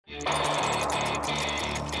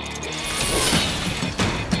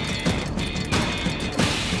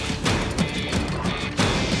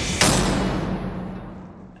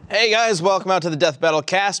Hey guys, welcome out to the Death Battle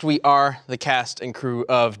cast. We are the cast and crew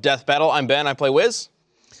of Death Battle. I'm Ben, I play Wiz.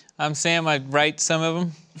 I'm Sam, I write some of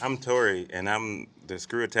them. I'm Tori, and I'm the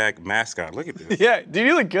Screw Attack mascot. Look at this. Yeah, dude,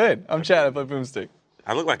 you look good. I'm Chad, I play Boomstick.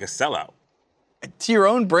 I look like a sellout. To your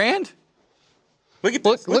own brand? Look at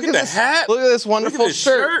this. Look at the this, hat. Look at this wonderful Look at this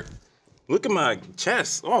shirt. Look at my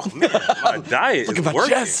chest. Oh, man. My diet Look is at my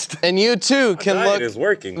working. chest. And you too can diet look is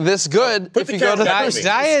working. this good Put if the you go to camera back the on me.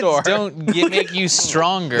 Diets store. don't make you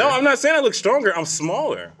stronger. No, I'm not saying I look stronger. I'm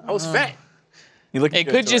smaller. I was fat. You look It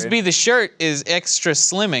good, could just Tori. be the shirt is extra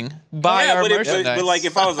slimming. Buy our but merchandise. like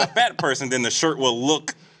if I was a fat person, then the shirt will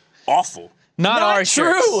look awful. Not our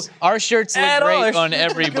true. shirts. Our shirts look At all. great Our on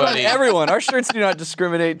shirts look good on everybody. everyone. Our shirts do not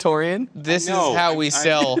discriminate, Torian. This is No, how we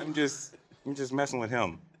sell. I'm just messing with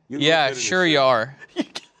him. You look Yeah, good in this sure shirt. you are.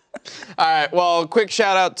 All right, well, quick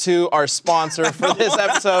shout out to our sponsor for this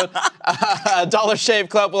episode, Dollar Shave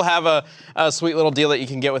Club. We'll have a sweet little deal that you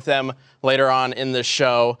can get with them later on in the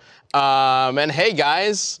show. And hey,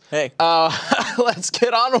 guys. Hey. Let's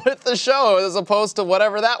get on with the show as opposed to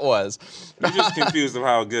whatever that was. I'm just confused of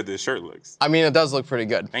how good this shirt looks. I mean, it does look pretty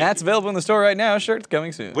good. Hat's available in the store right now. Shirt's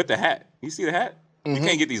coming soon. With the hat. You see the hat? You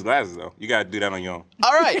can't get these glasses, though. You got to do that on your own.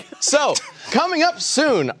 All right, so coming up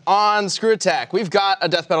soon on Screw Attack, we've got a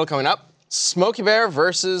death battle coming up. Smokey Bear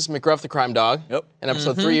versus McGruff the Crime Dog. Yep. In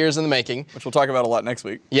episode 3 years in the making. Which we'll talk about a lot next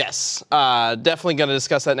week. Yes, definitely going to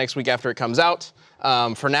discuss that next week after it comes out.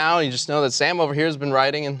 For now, you just know that Sam over here has been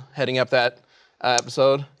writing and heading up that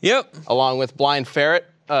episode, Yep. along with Blind Ferret,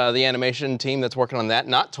 the animation team that's working on that.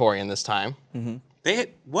 Not Torian this time. They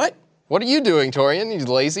hit what? What are you doing, Torian? You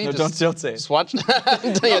lazy? No, don't say it. Just watch. Yeah,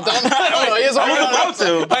 don't. Oh, he is I already was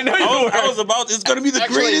about to. I know you were. I was about to. It's going to be the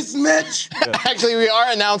Actually- greatest match. Actually, we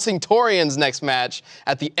are announcing Torian's next match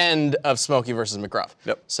at the end of Smokey versus McGruff.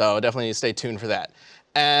 Yep. So definitely need to stay tuned for that.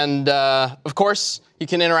 And of course, you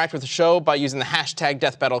can interact with the show by using the hashtag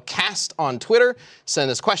DeathBattleCast on Twitter.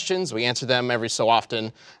 Send us questions. We answer them every so often.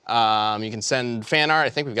 You can send fan art. I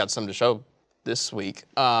think we've got some to show this week.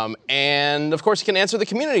 And of course, you can answer the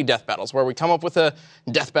community death battles, where we come up with a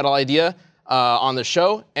death battle idea on the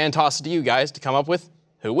show and toss it to you guys to come up with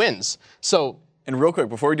who wins. So And real quick,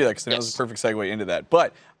 before we do that, because I know this is Yes. a perfect segue into that,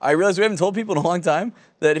 but I realized we haven't told people in a long time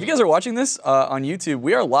that if you guys are watching this on YouTube,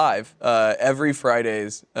 we are live every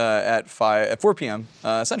Fridays at 4 p.m.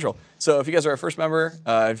 Central. So if you guys are our first member,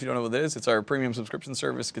 if you don't know what it is, it's our premium subscription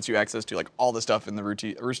service. Gets you access to like all the stuff in the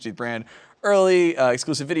Rooster Teeth brand, early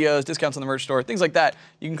exclusive videos, discounts on the merch store, things like that.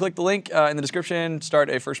 You can click the link in the description, start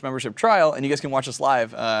a first membership trial, and you guys can watch us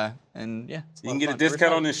live. And yeah, it's You lot can of get a fun. Every discount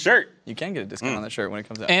Friday. on this shirt You can get a discount on that shirt when it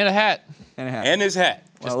comes out. And a hat. And a hat. and his hat.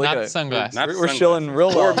 Well, look Not at the it. sunglasses. Not We're sunglasses. chilling real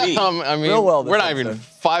well. Or me. I mean, Real well this we're not even episode.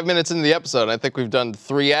 5 minutes into the episode. I think we've done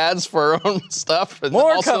 3 ads for our own stuff. And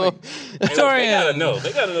More also, coming. Hey, look, they gotta know.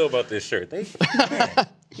 They gotta know about this shirt. They, man,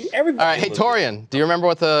 everybody. All right, hey look Torian, do you remember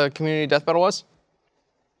what the community death battle was?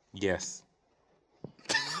 good. Yes.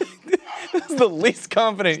 This is the least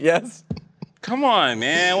confident, yes. Come on,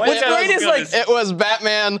 man. Why What's you gotta great is, look at like, this- It was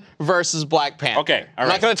Batman versus Black Panther. Okay, all I'm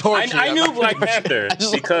right. not gonna torture you. I I'm knew not gonna Black torture you. Panther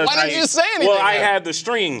just- because why didn't you say anything? Well, I then? had the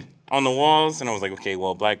string on the walls, and I was like, okay,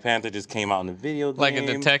 well, Black Panther just came out in the video game. Like a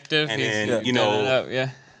detective. And He's then, Yeah. you done it know, up, yeah.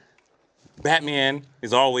 Batman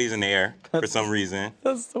is always in the air for some reason.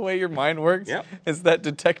 That's the way your mind works. Yep. It's that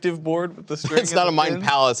detective board with the string. It's not a and the mind pin.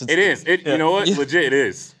 palace. It's It is. You know what? Legit, it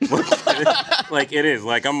is. Like, it is.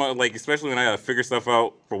 Like, I'm like, especially when I gotta figure stuff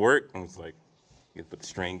out for work, I was like, you put the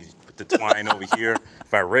string, you put the twine over here.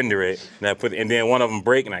 If I render it, and then one of them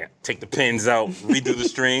break, and I gotta take the pins out, redo the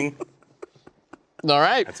string. All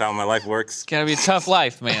right. That's how my life works. Gotta be a tough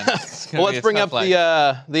life, man. It's gonna Well, be let's a bring tough up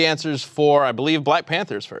life. the answers for, I believe, Black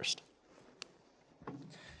Panthers first.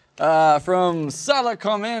 From Solid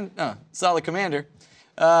Commander.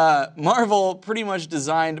 Marvel pretty much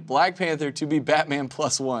designed Black Panther to be Batman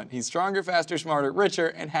 +1. He's stronger, faster, smarter, richer,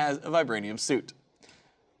 and has a vibranium suit.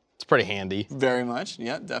 It's pretty handy. Very much,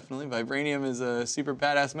 yeah, definitely. Vibranium is a super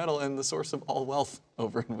badass metal and the source of all wealth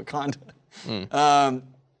over in Wakanda.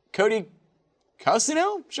 Cody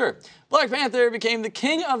Casino? Sure. Black Panther became the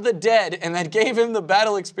king of the dead, and that gave him the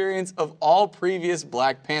battle experience of all previous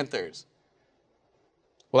Black Panthers.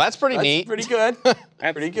 Well, that's pretty That's neat. pretty good.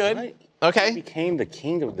 Pretty good. Right. Okay. He became the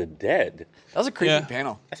king of the dead. That was a creepy Yeah.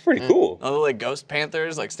 panel. That's pretty cool. All the like ghost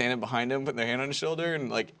panthers like standing behind him, putting their hand on his shoulder, and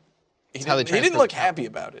like he how they didn't transfer look the happy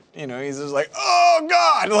about it. You know, he's just like, oh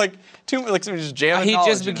God, like somebody just jamming. He knowledge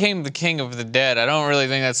just in him. became the king of the dead. I don't really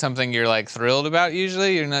think that's something you're like thrilled about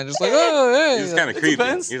usually. You're not just like, oh, hey. He's kind of creepy.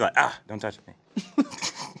 depends. He's like, don't touch me.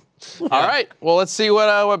 All right. Well, let's see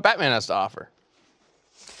what Batman has to offer.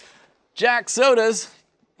 Jack Sodas.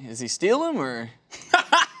 Is he steal them or?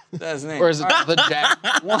 That's his name. Or is it the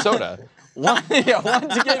Jack soda? Want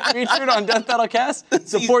to get featured on Death Battle Cast?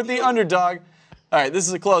 Support the underdog. All right, this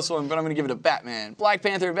is a close one, but I'm going to give it to Batman. Black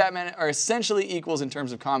Panther and Batman are essentially equals in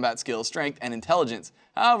terms of combat skill, strength, and intelligence.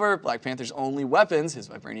 However, Black Panther's only weapons, his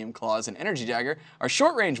vibranium claws and energy dagger, are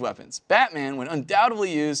short-range weapons. Batman, when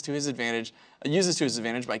undoubtedly uses to his advantage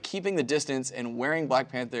by keeping the distance and wearing Black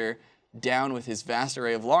Panther down with his vast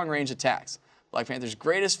array of long-range attacks. Black Panther's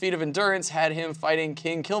greatest feat of endurance had him fighting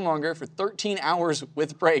King Killmonger for 13 hours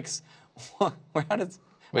with breaks. I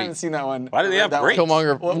haven't seen that one. Why do they have breaks?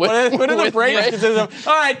 Killmonger. What are the breaks?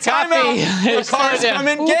 All right, time out. The car's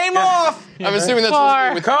coming. Game off. I'm assuming that's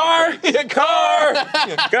Car. with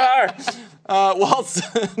Car. Whilst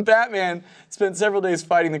Batman spent several days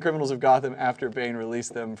fighting the criminals of Gotham after Bane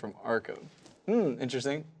released them from Arkham.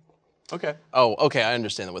 Interesting. Okay. Oh, okay. I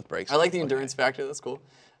understand that with breaks. I like the endurance factor. That's cool.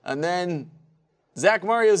 And then Zach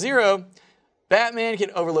Mario Zero. Batman can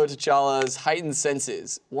overload T'Challa's heightened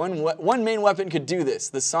senses. One main weapon could do this,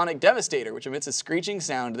 the Sonic Devastator, which emits a screeching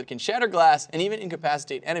sound that can shatter glass and even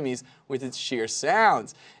incapacitate enemies with its sheer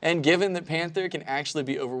sounds. And given that Panther can actually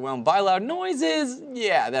be overwhelmed by loud noises,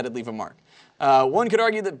 yeah, that'd leave a mark. One could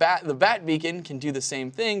argue that the Bat Beacon can do the same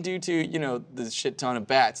thing due to, the shit ton of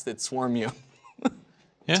bats that swarm you.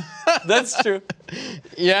 Yeah. That's true.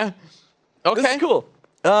 Yeah. Okay. This is cool.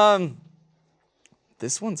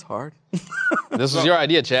 This one's hard. This was your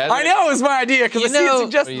idea, Chad. I know it was my idea because I see it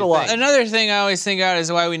suggested a lot. Another thing I always think about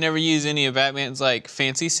is why we never use any of Batman's like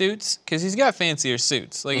fancy suits, because he's got fancier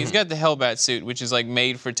suits. Like he's got the Hellbat suit, which is like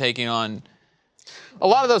made for taking on. A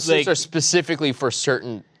lot of those suits Like- are specifically for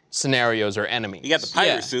certain scenarios or enemies. You got the pirate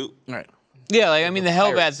Yeah. suit. Right. Yeah, like I mean the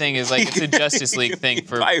Hellbat thing is like it's a Justice League thing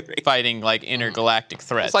for Pirate. fighting like intergalactic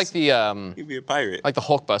threats. It's like the You'd be a pirate. like the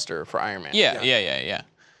Hulkbuster for Iron Man. yeah. Yeah.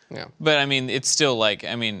 But I mean, it's still like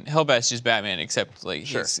Hellbat's just Batman, except like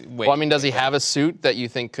he's way. Well, I mean, does he have a suit that you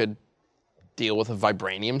think could deal with a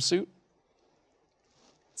vibranium suit?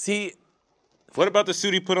 See, What about the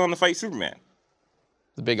suit he put on to fight Superman?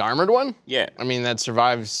 The big armored one? Yeah, I mean, that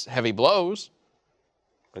survives heavy blows.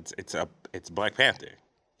 it's Black Panther.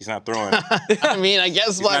 He's not throwing. I mean, I guess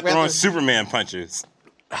he's Black not throwing Panther. Superman punches.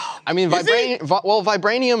 I mean,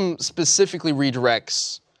 vibranium specifically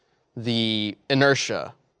redirects the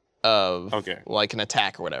inertia of like an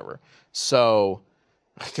attack or whatever. So,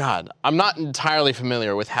 God, I'm not entirely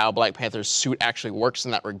familiar with how Black Panther's suit actually works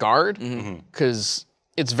in that regard, because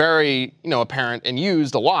it's very apparent and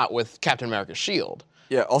used a lot with Captain America's shield.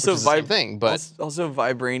 yeah. Also, Which is the same thing, but also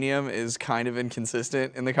vibranium is kind of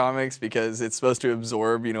inconsistent in the comics because it's supposed to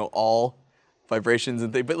absorb, all vibrations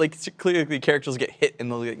and things. But like clearly, the characters get hit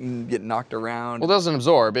and they'll get knocked around. well, it doesn't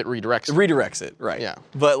absorb; it redirects. It redirects it, right? Yeah.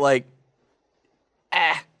 But like,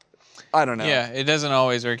 I don't know. Yeah, it doesn't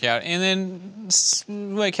always work out. And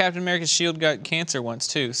then like Captain America's shield got cancer once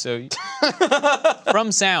too. So from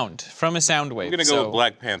a sound wave. I'm gonna go with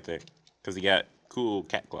Black Panther because he got cool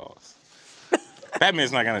cat claws.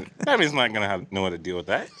 Batman's not gonna know how to deal with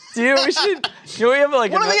that. Dude, we should. Can we have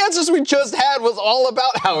like One of the answers we just had was all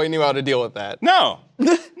about how he knew how to deal with that. No.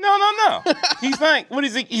 He's not. What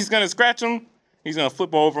is he? He's gonna scratch him. He's gonna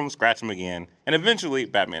flip over him, scratch him again, and eventually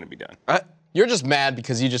Batman will be done. You're just mad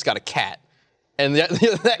because you just got a cat, and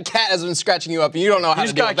that cat has been scratching you up, and you don't know how You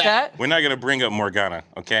to just deal got with a that. cat? We're not gonna bring up Morgana,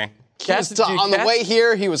 okay? On the way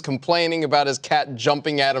here, he was complaining about his cat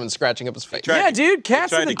jumping at him and scratching up his face. Tried Yeah, to- dude,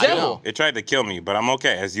 cats it are tried the to kill devil. me. It tried to kill me, but I'm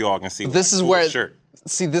okay, as you all can see. with This my is cool where. shirt.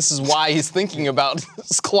 See, this is why he's thinking about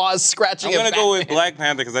his claws scratching. I'm gonna at go with Batman. Black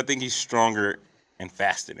Panther because I think he's stronger and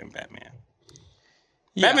faster than Batman.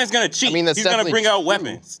 Batman's gonna cheat. I mean, that's he's gonna definitely bring out true.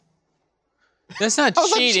 weapons. That's not How's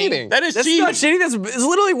that cheating. That is That's cheating. not cheating. That's it's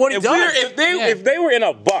literally what he If, does. if they were in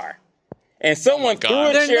a bar and someone threw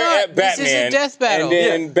a They're chair not. at This is a Batman, death battle. and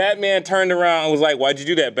then Batman turned around and was like, "Why'd you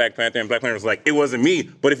do that, Black Panther?" And Black Panther was like, "It wasn't me,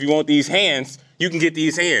 but if you want these hands, you can get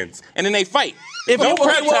these hands." And then they fight. No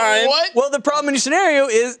prep time. Well, the problem in your scenario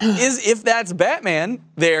is if that's Batman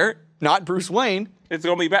there, not Bruce Wayne, It's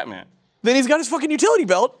gonna be Batman. then he's got his fucking utility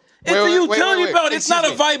belt. It's a utility belt. It's not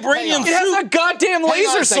a vibranium It has a suit. goddamn Hang on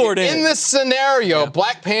laser a second. sword in it. In this scenario,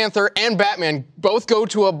 Black Panther and Batman both go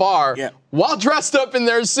to a bar while dressed up in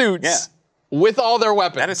their suits with all their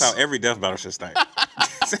weapons. That is how every death battle should start.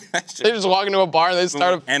 They just walk into a bar and they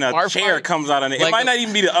start and a bar chair fight. comes out on it. It Like- might not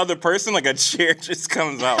even be the other person. Like a chair just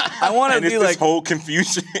comes out. I want to and it's be this like, whole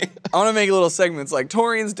confusion. I want to make little segments like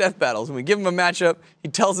Torian's death battles. When we give him a matchup, he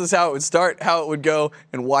tells us how it would start, how it would go,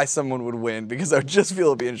 and why someone would win. Because I would just feel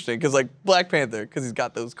it'd be interesting. Because like Black Panther, because he's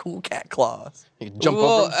got those cool cat claws. You can jump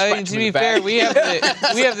Well, over and I mean, scratch to him in be the fair,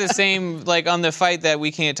 back. we have the same like on the fight that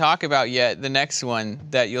we can't talk about yet. The next one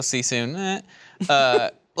that you'll see soon.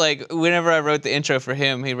 like whenever I wrote the intro for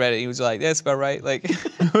him, he read it. He was like, "That's about right." Like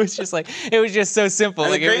it was just so simple.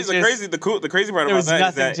 And Like the crazy part there about was that is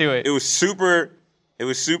nothing that to it. it was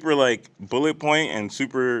super like bullet point and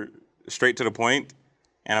super straight to the point.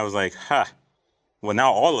 And I was like, well,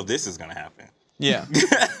 now all of this is gonna happen. Yeah.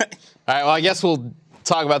 All right, well, I guess we'll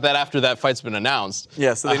talk about that after that fight's been announced.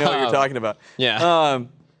 Yeah, so they know what you're talking about. Yeah.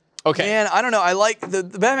 Okay. Man, I don't know. I like the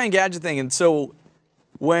Batman gadget thing, and so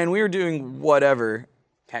when we were doing whatever,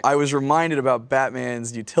 I was reminded about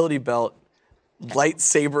Batman's utility belt,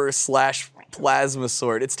 lightsaber / plasma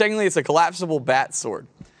sword. It's a collapsible bat sword,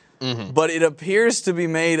 but it appears to be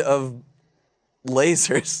made of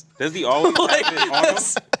lasers. Does he always have it on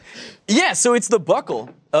him? Yeah, so it's the buckle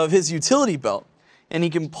of his utility belt. And he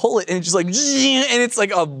can pull it, and it's just like, and it's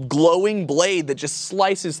like a glowing blade that just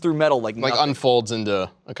slices through metal like Like nothing. unfolds into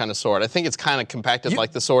a kind of sword. I think it's kind of compacted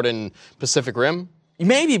like the sword in Pacific Rim.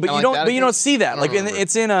 Maybe, but Kinda you like don't. that, But I you don't think? see that. I Like don't remember.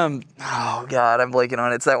 it's in Oh God, I'm blanking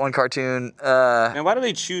on it. It's that one cartoon. Man, why do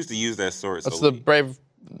they choose to use that sword? That's so the Brave.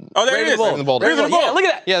 Oh, there Brave it is. and the Bold. Brave and the Bold. Yeah, look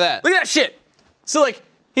at that. Yeah, that. Look at that shit. So like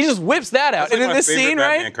he just whips that out, That's and like in my this favorite scene,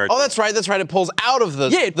 Batman right? cartoon. Oh, that's right. That's right. It pulls out of the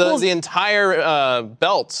Yeah, it pulls- the entire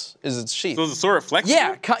belt is its sheath. So is the sword flexible?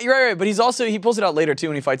 Yeah, you're right. But he pulls it out later too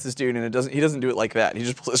when he fights this dude, and he doesn't do it like that. He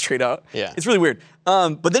just pulls it straight out. Yeah. It's really weird.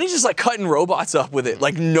 But then he's just like cutting robots up with it,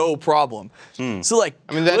 like no problem. So like,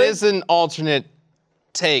 I mean, that is an alternate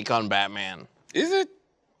take on Batman. Is it?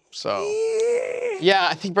 So, yeah,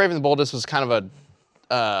 I think Brave and the Boldest was kind of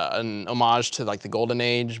an homage to like the Golden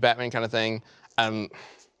Age Batman kind of thing.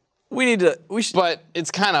 we should. But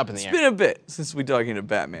it's kind of up in the It's air. been a bit since we talking to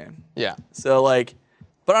Batman. Yeah. So like,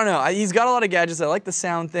 but I don't know. He's got a lot of gadgets. I like the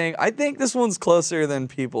sound thing. I think this one's closer than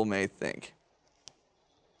people may think.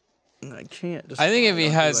 And I can't. I think if he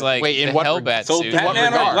has like Wait, in the what Hellbat So suit.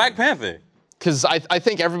 Batman or regard? Black Panther? Because I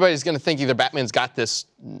think everybody's going to think either Batman's got this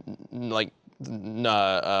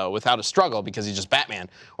without a struggle because he's just Batman,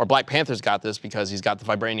 or Black Panther's got this because he's got the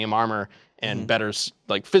vibranium armor and better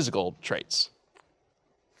like physical traits.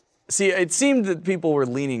 See, it seemed that people were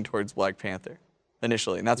leaning towards Black Panther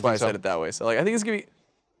initially, and that's why I so? said it that way. So like, I think it's gonna be.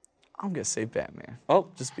 I'm gonna say Batman. Oh.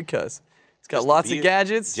 Just because. He's got Just lots to be of a-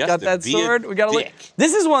 gadgets. just Got to that be a sword. We gotta look. dick.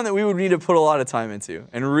 This is one that we would need to put a lot of time into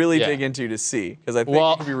and really Yeah. dig into to see, because I think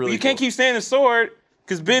Well, it could be really. You can't cool. keep saying the sword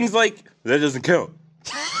because Ben's like, that doesn't count.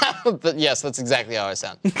 Yes, that's exactly how I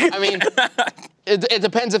sound. I mean, it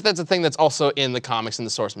depends if that's a thing that's also in the comics, in the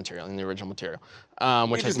source material, in the original material.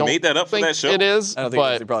 Which just I don't made that up for think that show? It is, I don't think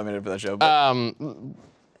but they probably made it for that show. But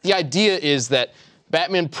the idea is that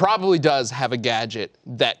Batman probably does have a gadget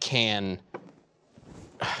that can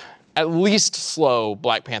at least slow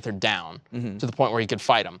Black Panther down to the point where he could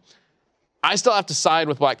fight him. I still have to side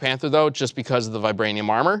with Black Panther though, just because of the vibranium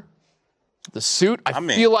armor. The suit, I I'm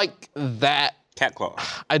in. feel like that, Cat claw.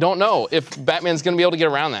 I don't know if Batman's gonna be able to get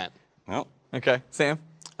around that. Well, okay, Sam.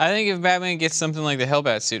 I think if Batman gets something like the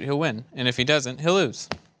Hellbat suit, he'll win. And if he doesn't, he'll lose.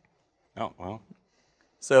 oh, well.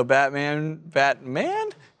 So Batman,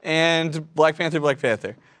 and Black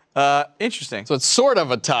Panther. Interesting. So it's sort of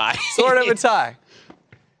a tie. Sort of a tie.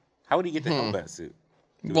 How would he get the Hellbat suit?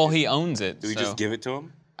 Well, he owns it. Do we so. just give it to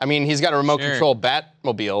him? I mean, he's got a remote Sure. control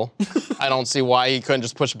Batmobile. I don't see why he couldn't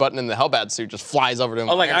just push a button and the Hellbat suit just flies over to him.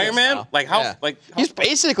 Oh, like Iron Man? style. Like how? Yeah. Like how, He's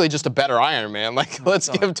basically just a better Iron Man. Like let's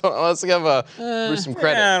give Bruce some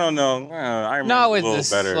credit. I don't know. Iron Not Man's with a little this,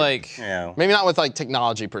 better. like- Yeah. Maybe not with like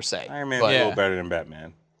technology per se. Iron Man's but a Yeah. little better than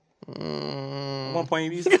Batman. At one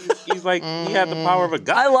point, he's like, he had the power of a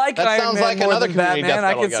god. I like That Iron sounds Man like more another than community Batman. death I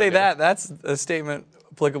battle could we say gotta that. That's a statement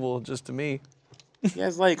applicable just to me. He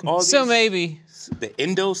has like all So these, maybe. the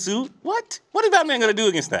endo suit. What? What is Batman gonna do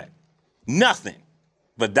against that? Nothing,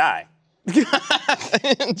 but die.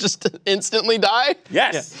 Just instantly die.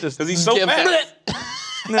 Yes, just because he's so give fast.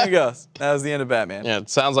 There it goes. That was the end of Batman. Yeah, it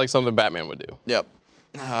sounds like something Batman would do. Yep.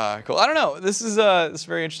 Cool. I don't know. This is a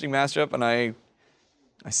very interesting matchup, and I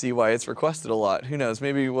see why it's requested a lot. Who knows?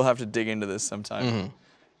 Maybe we'll have to dig into this sometime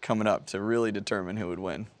coming up to really determine who would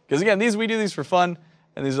win. Because again, we do these for fun,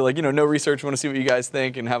 and these are like, no research. We want to see what you guys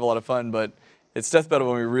think and have a lot of fun. But it's Death Battle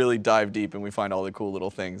when we really dive deep and we find all the cool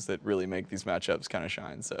little things that really make these matchups kind of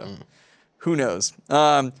shine. So who knows?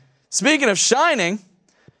 Speaking of shining,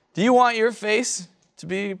 do you want your face to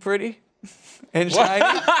be pretty and shiny?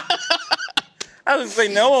 I was gonna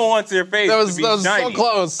say no one wants their face That to was be so shiny.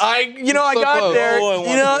 close. I So got close. there. No one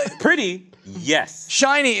You know, wants it. Pretty, yes.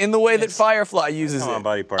 shiny in the way that Firefly uses Come on, it.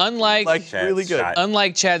 body part. Unlike Like, Chad's really good. shot.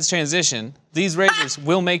 unlike Chad's transition, these razors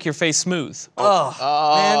will make your face smooth. Man,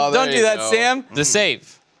 there don't do you that, go. Sam. The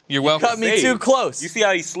save. You're welcome. Cut me too close. You see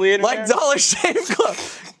how he slid in Like there? Dollar Shave Club.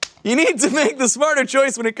 You need to make the smarter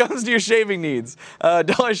choice when it comes to your shaving needs.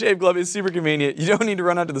 Dollar Shave Club is super convenient. You don't need to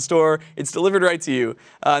run out to the store. It's delivered right to you.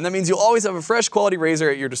 And that means you'll always have a fresh quality razor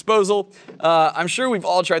at your disposal. I'm sure we've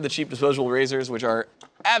all tried the cheap disposable razors, which are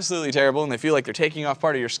absolutely terrible, and they feel like they're taking off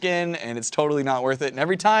part of your skin, and it's totally not worth it. And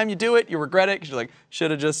every time you do it, you regret it, because you're like,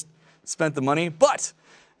 should have just spent the money. But,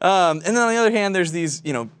 and then on the other hand, there's these,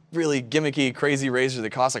 really gimmicky, crazy razors that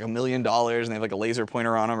cost like $1 million, and they have like a laser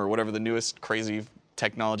pointer on them, or whatever the newest crazy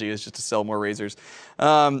technology is just to sell more razors.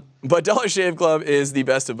 But Dollar Shave Club is the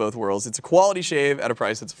best of both worlds. It's a quality shave at a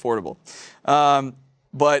price that's affordable.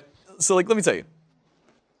 So let me tell you,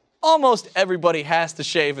 almost everybody has to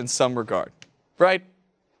shave in some regard, right?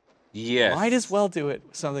 Yes. Might as well do it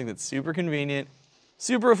with something that's super convenient,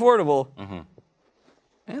 super affordable,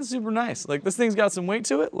 and super nice. Like, this thing's got some weight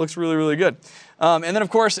to it. Looks really, really good. And then, of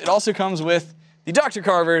course, it also comes with the Dr.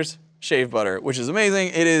 Carver's shave butter, which is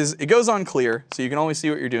amazing. It goes on clear, so you can always see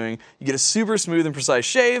what you're doing. You get a super smooth and precise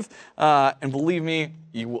shave, and believe me,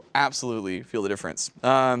 you will absolutely feel the difference.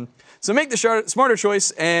 So make the smarter choice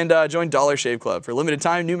and join Dollar Shave Club. For a limited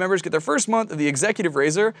time, new members get their first month of the Executive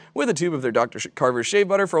Razor with a tube of their Dr. Carver's shave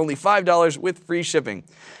butter for only $5 with free shipping.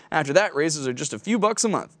 After that, razors are just a few bucks a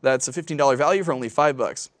month. That's a $15 value for only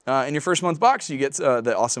 $5. In your first month box, you get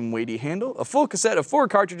the awesome weighty handle, a full cassette of 4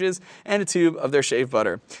 cartridges, and a tube of their shave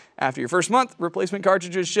butter. After your first month, replacement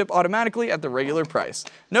cartridges ship automatically at the regular price.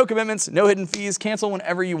 No commitments, no hidden fees, cancel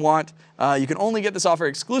whenever you want. You can only get this offer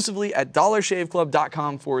exclusively at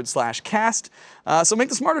dollarshaveclub.com/cast. So make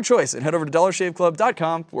the smarter choice and head over to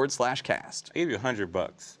dollarshaveclub.com/cast. I give you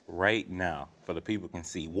 $100 right now for the people can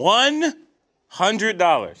see.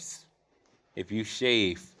 $100 if you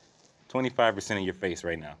shave 25% of your face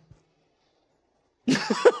right now. Do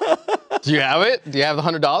you have it? Do you have the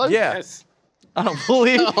 $100? Yeah. Yes. I don't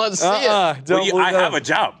believe Let's see it. Don't believe I that. have a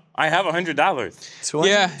job. I have $100.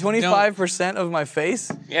 25% of my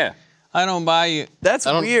face? Yeah. I don't buy you. That's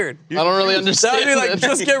don't- weird. I don't really That understand. would be like, it.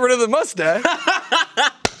 just get rid of the mustache.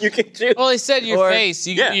 You can choose. Well, he said your Or- face.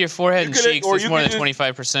 You Yeah. can do your forehead and You could- cheeks. or It's you more could than just-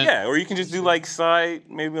 25%. Yeah, or you can just do like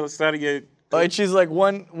maybe the side of your. Like, she's like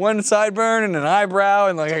one sideburn and an eyebrow,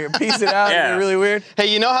 and like I can piece it out and Yeah. be really weird. Hey,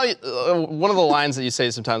 you know how one of the lines that you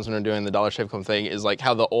say sometimes when we're doing the Dollar Shave Club thing is like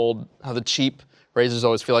how the cheap razors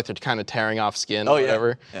always feel like they're kind of tearing off skin or Oh, yeah.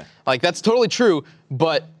 whatever. Yeah. Like, that's totally true,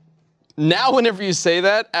 but now whenever you say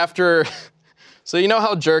that after... So you know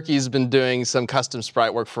how Jerky's been doing some custom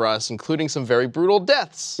sprite work for us, including some very brutal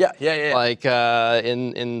deaths. Yeah. Like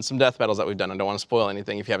in some death battles that we've done. I don't want to spoil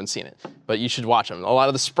anything if you haven't seen it, but you should watch them. A lot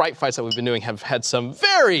of the sprite fights that we've been doing have had some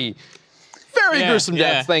very gruesome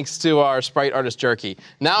deaths thanks to our sprite artist Jerky.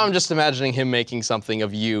 Now I'm just imagining him making something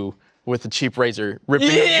of you with a cheap razor ripping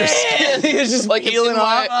up your skin. He's just like It's peeling in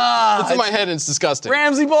my, off. it's in my head and it's disgusting.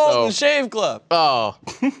 Ramsey Bolton So- Shave Club. Oh.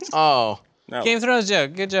 No. Game of Thrones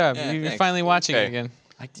joke. Good job. You're thanks. finally watching Okay. it again.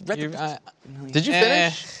 I read You're, the Did you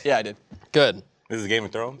finish? Yeah, I did. Good. This is Game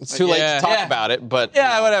of Thrones. It's too late Yeah. to talk Yeah. about it, but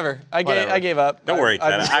Yeah, whatever. I Whatever. gave up. Don't worry,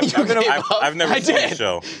 Chad. I've never seen the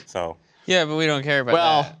show, so. yeah, but we don't care about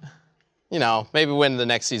well, that. you know, maybe when the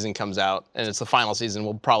next season comes out and it's the final season,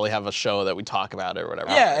 we'll probably have a show that we talk about it or whatever.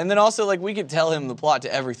 Yeah, and then also like we could tell him the plot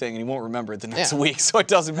to everything, and he won't remember it the next Yeah. week, so it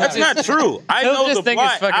doesn't matter. That's not true. I He'll know just the think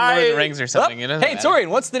plot. it's fucking Lord of the Rings or Oh, something. It doesn't hey, matter. Torian,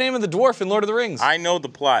 what's the name of the dwarf in Lord of the Rings? I know the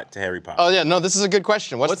plot to Harry Potter. Oh yeah, no, this is a good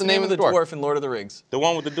question. What's the name of the dwarf? in Lord of the Rings? The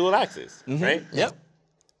one with the dual axes, right? Yep.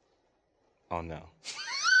 Oh no.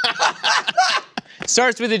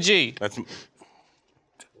 Starts with a G. That's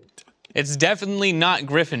It's definitely not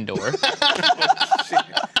Gryffindor.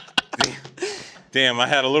 damn. I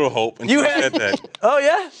had a little hope until You you had- said that. Oh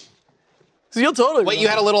yeah. So you'll totally. Wait, you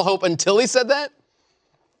had a little hope until he said that?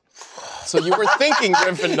 So you were thinking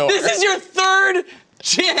Gryffindor. This is your third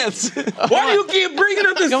chance to Why do you keep bringing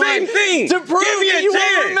up the same thing? prove Give me that a you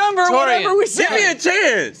chance. won't remember Torian, whatever we said. Give me a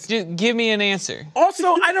chance. Just give me an answer.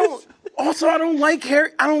 Also, I don't like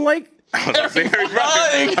Harry. I don't like. I was gonna say Harry Potter. Oh,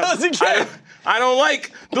 there he goes again. I don't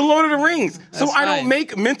like the Lord of the Rings, so That's I don't fine.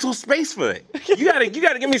 make mental space for it. You gotta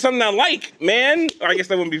give me something I like, man. Or I guess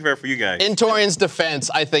that wouldn't be fair for you guys. In Torian's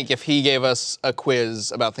defense, I think if he gave us a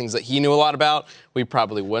quiz about things that he knew a lot about, we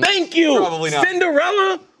probably wouldn't. Thank you. Probably not.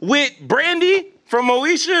 Cinderella with Brandy from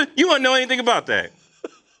Moesha. You wouldn't know anything about that.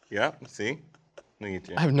 Yeah. See. Look at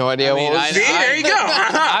you. I have no idea mean, what was. I- See, there you go.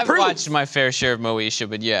 I've Proof. watched my fair share of Moesha,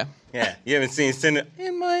 but yeah. Yeah. You haven't seen Cinder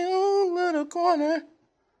in my own little corner.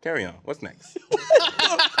 Carry on. What's next?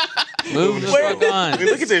 Move the fuck I mean, on.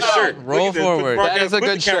 look at this shirt. Roll Look at this. forward. Put the That is a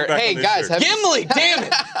camera good shirt. back Hey on this guys, shirt. have Gimli, damn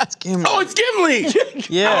it. Oh, it's Gimli.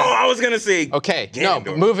 Yeah. Oh, I was gonna say. Okay, Ganondorf.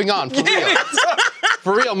 no, moving on. For real.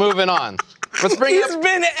 For real, moving on. Let's bring He's up.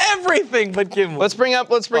 been everything but Kimmel. Let's bring up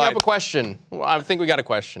Fine. a question. Well, I think we got a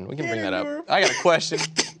question. We can bring that up. I got a question.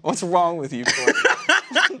 What's wrong with you, Corey?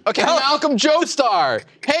 Okay, Malcolm Joestar.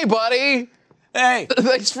 Hey, buddy. Hey,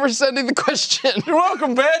 Thanks for sending the question. you're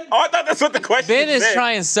welcome, Ben. Oh, I thought that's what the question Ben is said.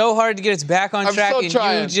 trying so hard to get us back on I'm track, so and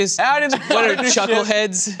trying. you just How did the what are partnership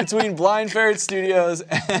chuckleheads? between Blind Ferret Studios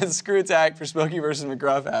and Screw Attack for Smokey versus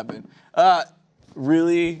McGruff happen?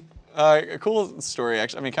 Really a cool story,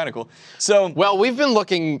 actually. I mean, kind of cool. So, Well, we've been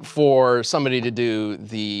looking for somebody to do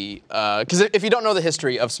the because if you don't know the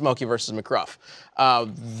history of Smokey versus McGruff,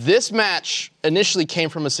 this match initially came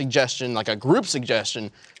from a suggestion, like a group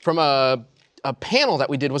suggestion, from a panel that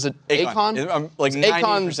we did. Was it Akon. Akon? I'm like It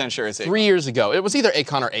was 90% sure it's Akon. 3 years ago. It was either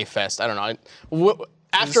Akon or A-Fest. I don't know.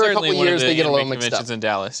 After a Certainly couple one of years, the they get a little anime mixed up. conventions in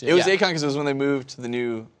Dallas. it was Yeah. Akon because it was when they moved to the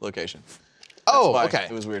new location. Oh, Why. okay.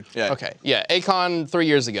 It was weird. Yeah. Okay, yeah, Akon 3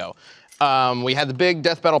 years ago. We had the big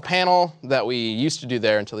death battle panel that we used to do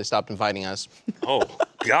there until they stopped inviting us. Oh,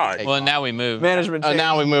 God. Well, now we moved. Management. change.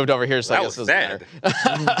 Now we moved over here, so I that guess was it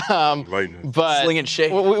doesn't sad. matter. But Sling and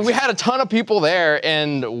shake. we had a ton of people there,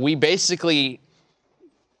 and we basically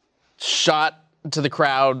shot to the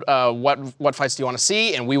crowd, what fights do you want to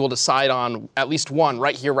see, and we will decide on at least one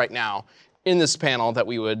right here, right now, in this panel that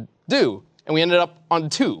we would do. And we ended up on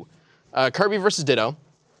two. Kirby versus Ditto,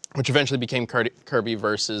 which eventually became Kirby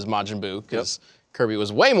versus Majin Buu, because Kirby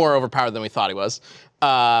was way more overpowered than we thought he was,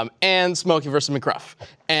 and Smokey versus McGruff.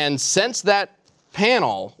 And since that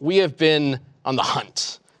panel, we have been on the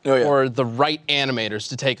hunt for the right animators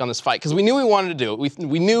to take on this fight, because we knew we wanted to do it.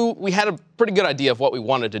 We knew we had a pretty good idea of what we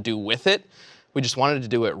wanted to do with it. We just wanted to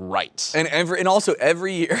do it right. And also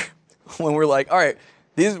every year when we're like, all right,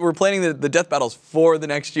 we're planning the death battles for the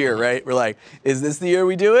next year, right? We're like, is this the year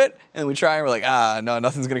we do it? And we try and we're like, no,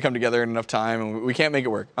 nothing's gonna come together in enough time, and we can't make it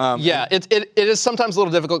work. Yeah, it is sometimes a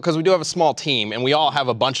little difficult because we do have a small team and we all have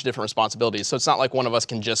a bunch of different responsibilities. So it's not like one of us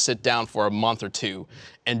can just sit down for a month or two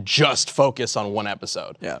and just focus on one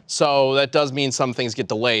episode. Yeah. So that does mean some things get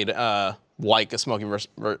delayed, like a Smokey versus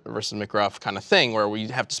McGruff kind of thing, where we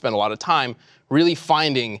have to spend a lot of time really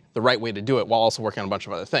finding the right way to do it while also working on a bunch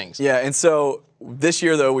of other things. Yeah, and so this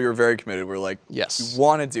year though we were very committed. We're like, Yes. we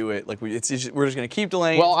want to do it. Like we're just gonna keep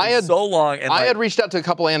delaying. Well, It's been so long, and I had reached out to a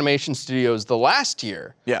couple animation studios the last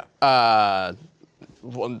year. yeah.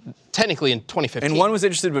 Well, technically in 2015. And one was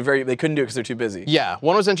interested, but they couldn't do it because they're too busy. Yeah,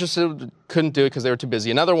 one was interested, couldn't do it because they were too busy.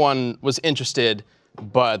 Another one was interested,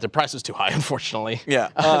 but the price was too high, unfortunately. Yeah.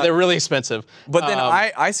 They're really expensive. But then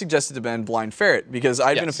I suggested to Ben Blind Ferret because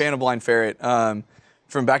I'd been a Yes. fan of Blind Ferret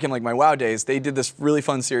from back in like my WoW days. They did this really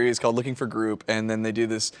fun series called Looking for Group, and then they do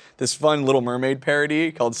this fun Little Mermaid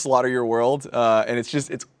parody called Slaughter Your World, and it's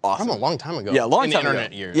awesome. From a long time ago. Yeah, a long in time the internet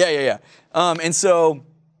ago. years. Yeah. And so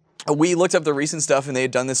we looked up the recent stuff, and they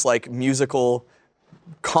had done this like musical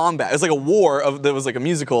combat. It was like a war that was like a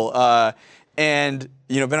musical. And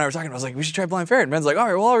Ben and I were talking. I was like, we should try Blind Ferret. And Ben's like, all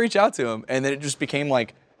right, well, I'll reach out to him. And then it just became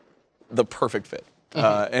like the perfect fit.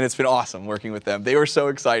 And it's been awesome working with them. They were so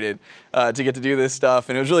excited to get to do this stuff,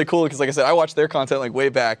 and it was really cool because, like I said, I watched their content like way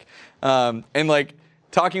back, and like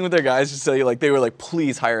talking with their guys just tell you like they were like,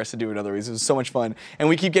 please hire us to do it other ways. It was so much fun, and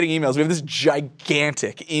we keep getting emails. We have this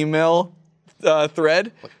gigantic email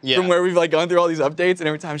thread from where we've like gone through all these updates, and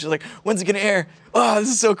every time she's like, when's it gonna air? Oh, this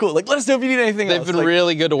is so cool. Like, let us know if you need anything They've else. been Like,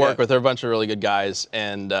 really good to work yeah. with. They're a bunch of really good guys,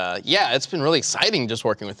 and it's been really exciting just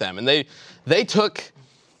working with them. And they took.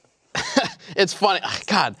 It's funny.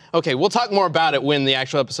 God. Okay, we'll talk more about it when the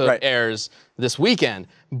actual episode airs this weekend,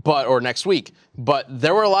 or next week. But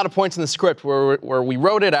there were a lot of points in the script where we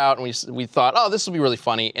wrote it out and we thought, oh, this will be really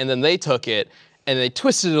funny, and then they took it and they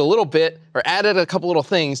twisted it a little bit or added a couple little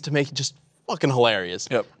things to make it just fucking hilarious.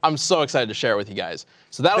 Yep. I'm so excited to share it with you guys.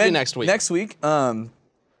 So that'll be Ben, next week. Next week, why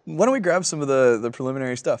don't we grab some of the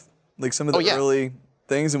preliminary stuff, like some of the early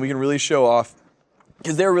things, and we can really show off.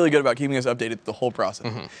 Because they're really good about keeping us updated the whole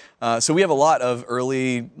process. So we have a lot of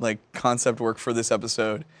early like concept work for this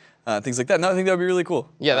episode, things like that. And I think that would be really cool.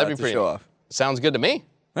 Yeah, that'd be to pretty show neat. off. Sounds good to me.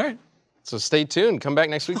 All right. So stay tuned. Come back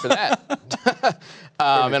next week for that.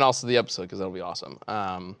 And also the episode, because that'll be awesome.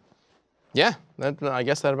 I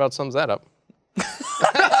guess that about sums that up.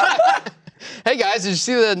 Hey guys, did you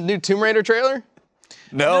see the new Tomb Raider trailer?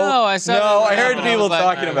 No, I saw No, that. I heard I people was like,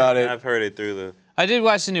 talking about it. I've heard it through the I did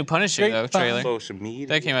watch the new Punisher though trailer. social media.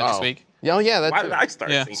 That came out this week. Oh yeah, that's Why did I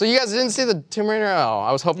start Yeah. seeing So you guys didn't see the Tomb Raider? Oh,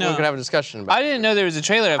 I was hoping we No. could have a discussion about I it. didn't know there was a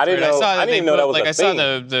trailer up for didn't it. know- I saw I that didn't they know that put, was like a I saw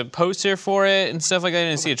thing. the poster for it and stuff like that. I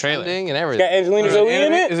didn't see a trailer. And everything. Got Angelina Jolie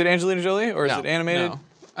in it? Is it Angelina Jolie or is No. it animated? No.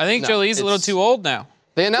 I think No, Jolie's a little it's- too old now.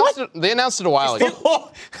 They announced it a while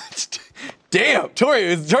ago. Damn,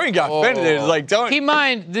 Tori got offended. It's like, don't. Keep in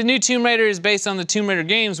mind, the new Tomb Raider is based on the Tomb Raider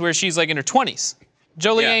games where she's like in her 20s.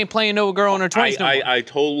 Jolie ain't playing no girl in her 20s no more.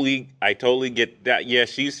 I totally get that. Yeah,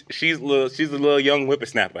 she's a little young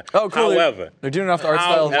whippersnapper. Oh, cool. However, They're doing it off the art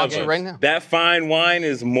style. Watch it right now. that fine wine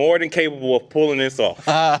is more than capable of pulling this off.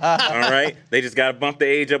 All right, they just gotta bump the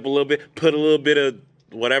age up a little bit, put a little bit of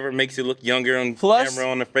whatever makes you look younger on camera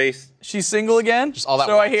on the face. She's single again. Just all that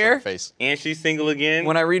so I wax on hear. her face. And she's single again.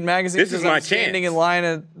 When I read magazines, This is I'm my standing chance. in line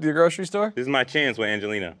at the grocery store. This is my chance with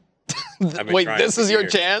Angelina. I've been Wait, trying this for is your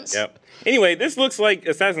years. chance? Yep. Anyway, this looks like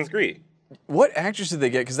Assassin's Creed. What actress did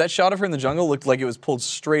they get? Because that shot of her in the jungle looked like it was pulled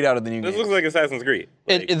straight out of the new This game. looks like Assassin's Creed.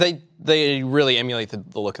 Like, They really emulate the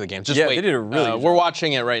look of the game. Just Yeah, wait. they did a really good We're job.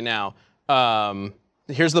 watching it right now.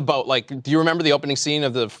 Here's the boat. Like, do you remember the opening scene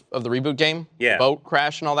of the reboot game? Yeah. The boat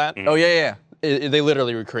crash and all that. Oh yeah. They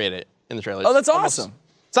literally recreate it in the trailer. Oh, that's Almost- awesome.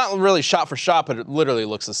 It's not really shot for shot, but it literally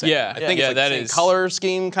looks the same. Yeah, I think yeah, it's like that the same is- color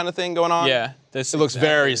scheme kind of thing going on. Yeah, It looks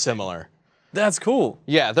very similar. That's cool.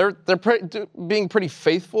 Yeah, they're being pretty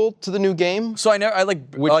faithful to the new game, So I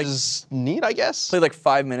which is neat, I guess. played like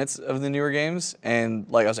 5 minutes of the newer games, and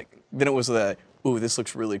like I was like, then it was that, ooh, this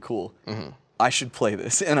looks really cool. I should play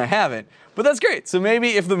this, and I haven't. But that's great. So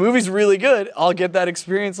maybe if the movie's really good, I'll get that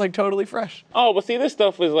experience like totally fresh. oh, but see, this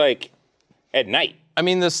stuff was like at night. I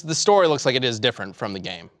mean, the story looks like it is different from the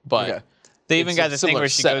game, but Okay. They even It's got a the thing similar where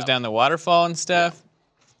she goes setup. down the waterfall and stuff.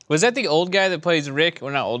 Was that the old guy that plays Rick?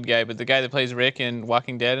 Well, not old guy, but the guy that plays Rick in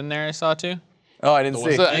Walking Dead in there I saw too? Oh, I didn't see.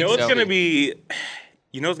 was that- You know it's so. gonna be,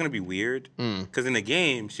 weird because in the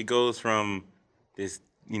game she goes from this,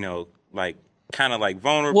 like kind of like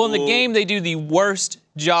vulnerable. Well, in the game, they do the worst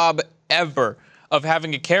job ever of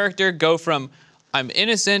having a character go from I'm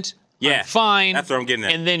innocent, Yeah, I'm fine, that's what I'm getting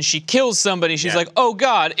at. and then she kills somebody. She's Yeah. like, oh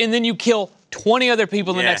God, and then you kill 20 other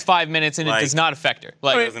people in the Yeah. next 5 minutes, and it Like- does not affect her. It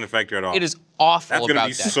Like, doesn't affect her at all. it is awful That's gonna about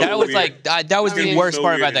be that. so That was weird. like that was I the mean, worst So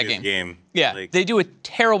part weird about that in this game. game. Yeah, Like- they do a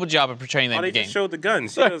terrible job of portraying that Oh, in they the game. just showed the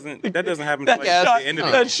guns. That doesn't happen That until like, shot, the end of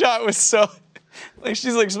the that game. shot was so. Like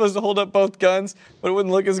she's like supposed to hold up both guns, but it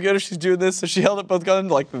wouldn't look as good if she's doing this. So she held up both guns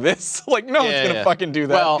like this. Like no one's gonna fucking do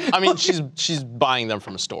that. Well, I mean, she's buying them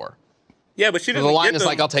from a store. Yeah, but she The doesn't line get is them.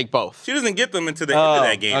 like, I'll take both. She doesn't get them until the end of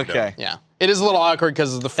that game. okay. Though. Yeah, it is a little awkward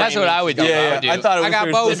because of the That's framing. what I would do. Yeah, I would do. I thought it was got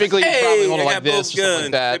very both. Typically, you Hey, probably hold it I like got this both or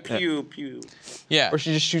something guns. like that. Pew pew. Yeah. Or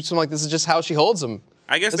she just shoots them like this is just how she holds them.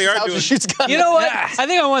 I guess This they is are how doing. she shoots guns. You know what? I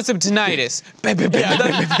think I want some tinnitus.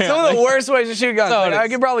 Some of the worst ways to shoot guns. So Like, it I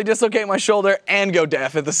is. could probably dislocate my shoulder and go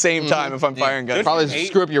deaf at the same time if I'm firing guns. Probably hate-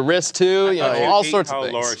 screw up your wrist too. You know, Don't you all hate sorts how of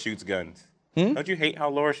things. Laura shoots guns. Don't you hate how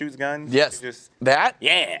Laura shoots guns? Yes. She just, That?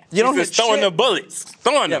 yeah. You don't She's just hit throwing shit. the bullets,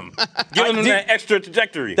 throwing them, giving them Dude, that extra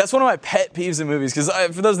trajectory. That's one of my pet peeves in movies because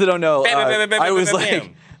for those that don't know, Bam, bam, bam, bam, I bam, was bam, like,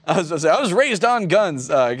 bam. I was raised on guns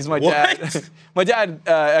because my dad,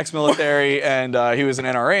 ex-military, and he was an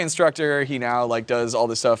NRA instructor. He now like does all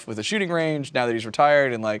this stuff with the shooting range now that he's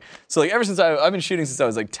retired, and like so like ever since I've been shooting since I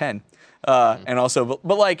was like 10, and also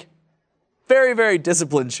but like very very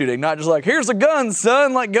disciplined shooting, not just like here's a gun,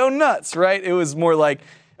 son, like go nuts, right? It was more like.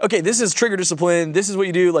 Okay, this is trigger discipline. This is what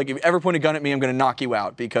you do. Like, if you ever point a gun at me, I'm going to knock you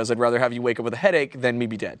out because I'd rather have you wake up with a headache than me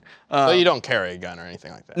be dead. But you don't carry a gun or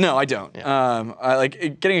anything like that. No, I don't. I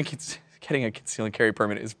like getting a conceal and carry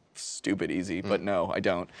permit is stupid easy, but no, I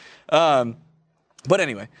don't. But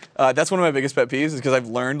anyway, that's one of my biggest pet peeves is because I've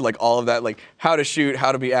learned like all of that, like how to shoot,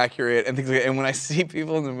 how to be accurate, and things like that. And when I see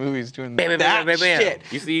people in the movies doing Bam, bam, that bam, bam, bam. shit,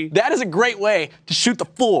 You see? that is a great way to shoot the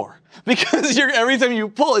floor because every time you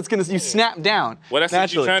pull, you snap down. Well, that's what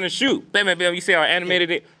naturally. you're trying to shoot. Bam, bam, bam. You see how I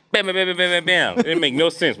animated it? Bam, bam, bam, bam, bam, bam. It didn't make no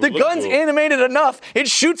sense. The gun's animated enough; it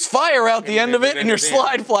shoots fire out the end of it, and your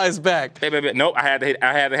slide flies back. Bam, bam, bam. Nope, I had to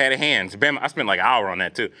have the hands. Bam, I spent like an hour on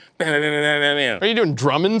that too. Bam, bam, bam, bam, bam, bam. Are you doing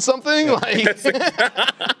drumming something? Like, Good.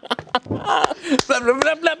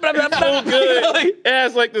 It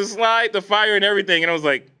has like the slide, the fire, and everything. And I was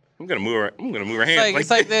like, I'm gonna move her hands. It's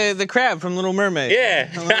like the crab from Little Mermaid.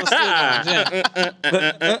 yeah. The little steel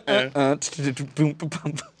guns,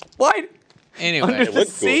 yeah. Why? Anyway. It looked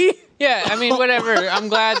cool. See? Yeah, I mean, whatever. I'm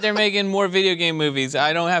glad they're making more video game movies.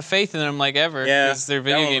 I don't have faith in them like ever. Yeah, because they're that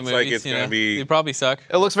video one game looks like movies. it's You gonna know, be- they probably suck.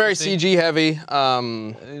 it looks very See? CG heavy.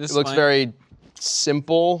 It's It looks fine. very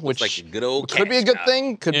simple, which like a good old could be a cash good cow.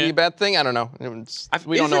 thing, could be Yeah. a bad thing. I don't know. We don't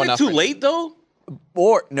know Isn't enough. it too late though?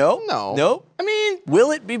 Or no? No. Nope. I mean,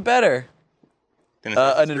 Will it be better? then An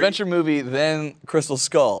Assassin's Creed. adventure movie than Crystal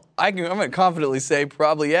Skull? I'm gonna confidently say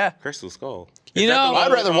probably yeah. Crystal Skull. You Is that know- the one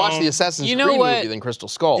I'd rather with, watch the Assassin's You know Creed what? movie than Crystal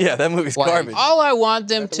Skull. Yeah, that movie's Like, garbage. All I want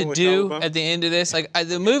them the to one with do Shia LaBeouf? at the end of this, like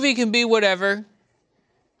the movie can be whatever,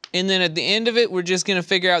 and then at the end of it, we're just gonna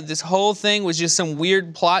figure out this whole thing was just some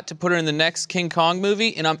weird plot to put her in the next King Kong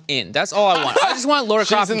movie, and I'm in. That's all I want. I just want Laura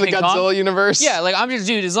Croft She's in and the King Godzilla Kong. universe. Yeah, like I'm just,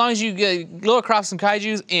 dude. As long as you get Laura Croft some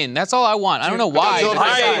kaiju's, in. That's all I want. I don't know why. Godzilla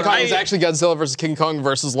versus King Kong I- is actually Godzilla versus King Kong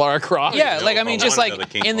versus Lara Croft. Yeah, know like I if mean, I just want like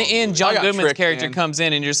another King in the Kong end, movie. John I got Goodman's tricked, character man. comes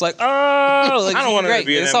in and you're just like, oh, like, I don't want her great. to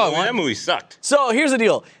be in That's that all I movie. want. That movie sucked. So here's the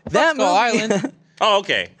deal. That Skull movie. Island. Oh,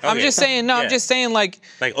 okay. I'm just saying, no, I'm Yeah. just saying, like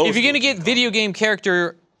Like, if old you're school gonna King get Kong. video game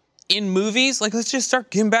character in movies, like let's just start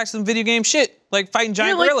getting back to some video game shit, like fighting Yeah,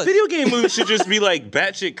 giant like gorillas. video game movies should just be like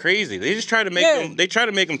batshit crazy. They just try to make Yeah. them. They try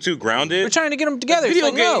to make them too grounded. We're trying to get them together. It's Video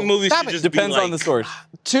like, game no, movies stop should it. just Depends be like, on the source.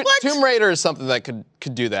 Tomb Raider is something that could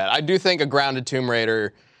do that. I do think a grounded Tomb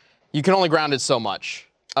Raider, you can only ground it so much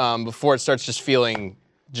before it starts just feeling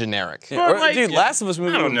generic. But, Or, like, dude, Last of Us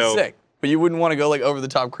movie I would don't be know. sick, but you wouldn't want to go like over the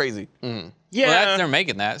top crazy. Yeah, Well, they're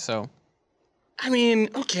making that, so I mean,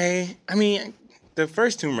 okay. I mean, the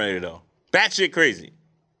first Tomb Raider though, batshit crazy.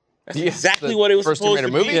 That's exactly The what it was first Tomb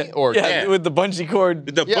supposed Raider to movie, be. or Yeah, Yeah. with the bungee cord.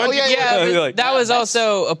 The Yeah, oh, bungee yeah, cord- yeah, you're but like, that was that's-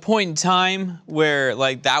 also a point in time where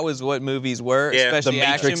like that was what movies were, Yeah, especially the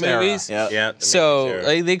action Matrix era. movies. Yeah. Yeah. the So Matrix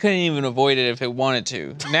era. like, they couldn't even avoid it if it wanted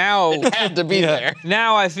to. Now, had to be there.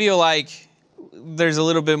 now I feel like there's a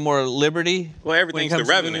little bit more liberty. Well, when it everything's the comes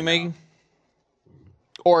to movie Revenant making. now.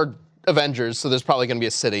 Or Avengers, so there's probably going to be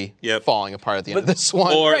a city Yep. falling apart at the end of this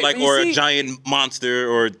one. Or Right, like, but you or see- a giant monster,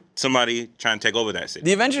 or somebody trying to take over that city.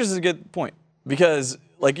 The Avengers is a good point because,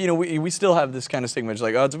 like, you know, we still have this kind of stigma. It's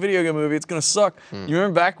like, oh, it's a video game movie, it's gonna suck. You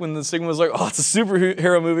remember back when the stigma was like, oh, it's a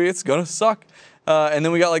superhero movie, it's gonna suck. And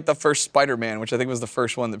then we got like the first Spider-Man, which I think was the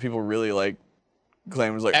first one that people really like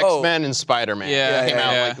claimed was like, X-Men and Spider-Man Yeah, came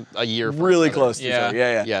out yeah. like a year from really each other. close to each Yeah. other.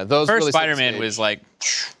 Yeah. Yeah, those First really set the Spider-Man stage. was like,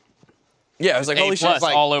 Yeah, it was like, A holy plus. shit.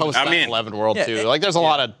 like all over. post I'm in. 9/11 world Yeah, too. Like there's a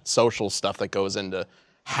lot of social stuff that goes into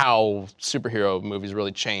how superhero movies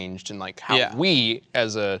really changed and like how Yeah. we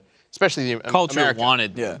as a especially the culture America,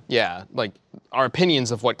 wanted. Yeah. like our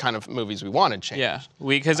opinions of what kind of movies we wanted changed. Yeah,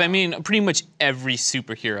 because I mean, pretty much every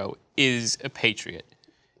superhero is a patriot,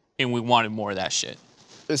 and we wanted more of that shit.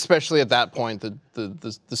 Especially at that point, the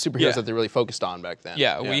superheroes Yeah. that they really focused on back then.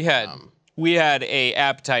 Yeah, we had a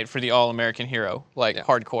appetite for the all-American hero, like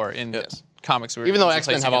hardcore in comics. Even though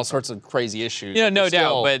X-Men have all sorts of crazy issues. Yeah, no they're doubt,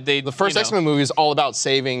 still- but they- the first you know. X-Men movie is all about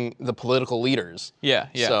saving the political leaders. Yeah.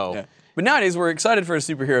 So Yeah. But nowadays we're excited for a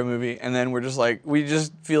superhero movie, and then we're just like, we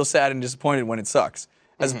just feel sad and disappointed when it sucks,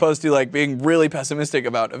 as opposed to like being really pessimistic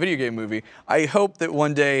about a video game movie. I hope that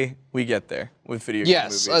one day we get there with video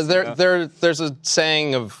yes, game movies. you know? there's a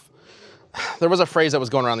saying of. There was a phrase that was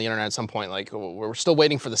going around the internet at some point, like we're still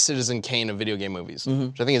waiting for the Citizen Kane of video game movies,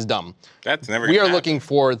 which I think is dumb. That's never. We gonna are happen. looking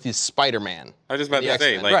for the Spider-Man. I was just about the to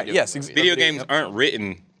say, X-Men. like, Right, yes, video games yep. aren't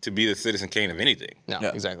written to be the Citizen Kane of anything. No,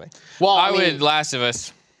 Yeah. exactly. Well, I I mean, would Last of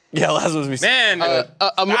Us. Yeah, Last of Us. Man,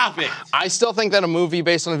 stop it. I still think that a movie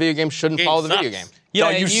based on a video game shouldn't Game follow the video sucks. game. Yeah,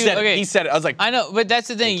 Yeah, you said okay. it. He said it. I was like, I know, but that's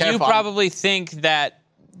the thing. Be You careful. probably think that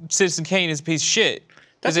Citizen Kane is a piece of shit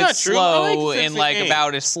because That's it's not true. I like slow and Citizen like Kane.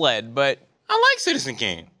 about a sled. But I like Citizen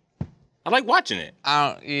Kane. I like watching it. I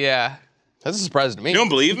don't. Yeah. That's a surprise to me. You don't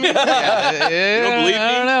believe me? You don't believe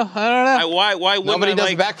I don't me? know. I don't know. Why wouldn't Nobody I does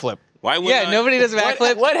like, a backflip. Why wouldn't Yeah, I? nobody does a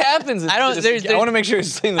backflip. what happens? I don't- there's- I want to make sure you're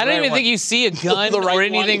saying the I don't right even one. think you see a gun The right or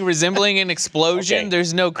anything one. resembling an explosion. Okay.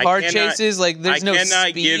 There's no I car cannot- chases. Like there's no I cannot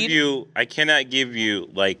speed. I cannot give you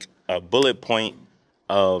like a bullet point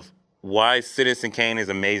of why Citizen Kane is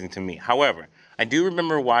amazing to me. However, I do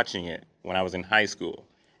remember watching it when I was in high school,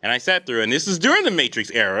 and I sat through, and this is during the Matrix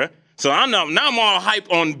era, so I'm all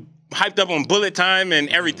hyped up on bullet time and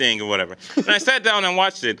everything or whatever. And I sat down and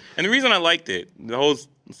watched it, and the reason I liked it, the whole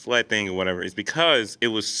sled thing or whatever, is because it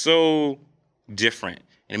was so different,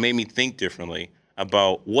 and it made me think differently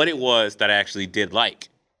about what it was that I actually did like.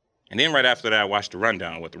 And then right after that, I watched The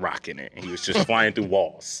Rundown with The Rock in it, and he was just flying through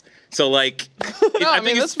walls. So like, I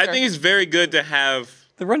mean, that's think fair. it's very good to have.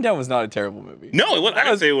 The Rundown was not a terrible movie. No, it was. I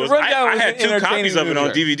didn't say it was. The Rundown I was had an 2 copies of it on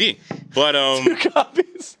entertaining DVD, but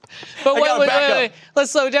copies. But I gotta wait, back up. wait.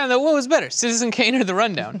 Let's slow it down. Though, what was better, Citizen Kane or The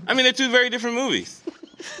Rundown? I mean, they're 2 very different movies.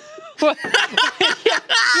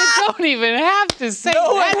 You don't even have to say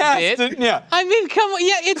No one that has bit. to. Yeah. I mean, come on.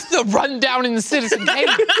 Yeah, it's The Rundown and the Citizen Kane.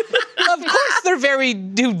 Of course, they're very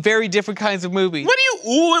different kinds of movies.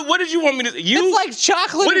 What did you want me to? It's like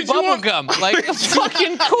chocolate What and did you want- bubble gum. Like,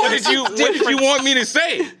 fucking What course. did you want me to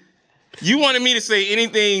say? You wanted me to say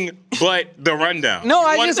anything but The Rundown. No,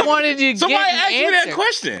 I just wanted you to So get why an ask me that answer.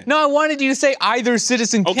 question? No, I wanted you to say either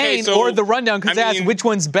Citizen Okay, Kane so, or The Rundown because I they asked mean- which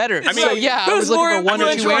one's better. I mean, so yeah, I Who's was looking more for one or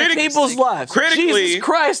two influential in answers. people's lives? Critically- Jesus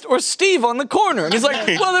Christ or Steve on the corner? And he's like,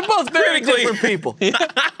 well, they're both very Critically- different people.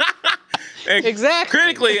 Exactly.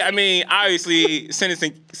 Critically, I mean, obviously,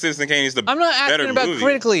 Citizen Kane is the I'm not better asking about movie.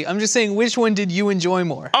 critically. I'm just saying which one did you enjoy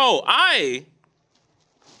more? Oh, I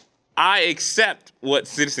accept what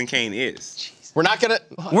Citizen Kane is. We're not gonna.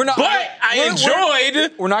 We're not. But I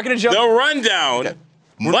enjoyed We're not gonna jump. the rundown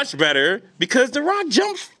much better because The Rock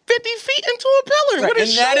jumps 50 feet into a pillar. Right, with and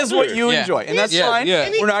his that is what shoulder. you Yeah. enjoy, and that's Yeah, fine. yeah.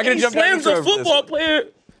 And he- We're not going and to he jump down slams your the throat for this football one. player,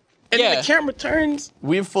 and Yeah. then the camera turns.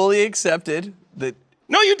 We've fully accepted that.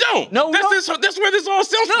 No, you don't. No, that's where this all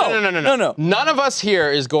stems from. No. None of us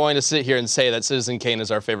here is going to sit here and say that Citizen Kane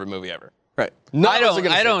is our favorite movie ever. Right. None of us are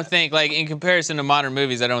gonna I say don't that. think, like, in comparison to modern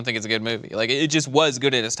movies, I don't think it's a good movie. Like, it just was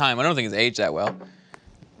good at its time. I don't think it's aged that well.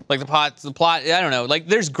 Like, the plot, I don't know. Like,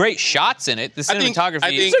 there's great shots in it. The I think- cinematography, I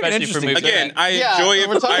think- especially for interesting. movies. Again, I Yeah, enjoy it.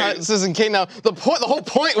 we're talking I- about Citizen Kane now. The whole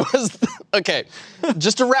point was, okay,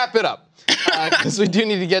 just to wrap it up, because we do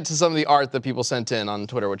need to get to some of the art that people sent in on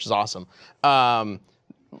Twitter, which is awesome.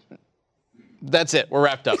 That's it. We're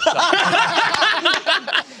wrapped up.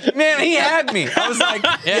 Man, he had me. I was like,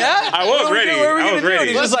 yeah. I was What are we ready. doing? What are we I gonna was do? ready. And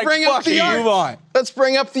he's Let's just like, bring up fuck the it, art. move on. Let's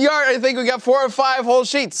bring up the art. I think we got 4 or 5 whole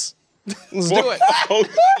sheets. Let's do it.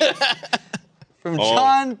 From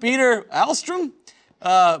John Peter Alstrom,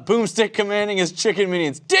 Boomstick commanding his chicken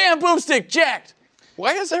minions. Damn, Boomstick jacked.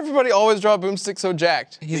 Why does everybody always draw Boomstick so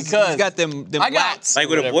jacked? He's Because got them I got- lats. Like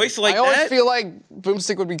with a voice like I always that. feel like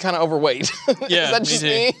Boomstick would be kind of overweight. Yeah, is that just too.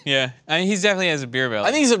 me? Yeah, I mean, he's definitely has a beer belly.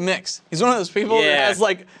 I think he's a mix. He's one of those people that Yeah. has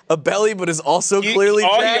like a belly, but is also clearly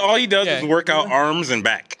jacked. all he does Yeah. is work out arms and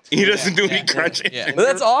back. He doesn't do any crunching. Yeah. But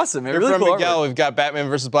that's awesome. It You're really from cool. Miguel. artwork. We've got Batman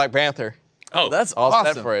versus Black Panther. Oh, That's All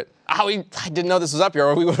awesome. set for it. I didn't know this was up here,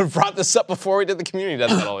 or we would have brought this up before we did the community death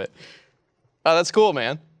battle of it. Oh, that's cool,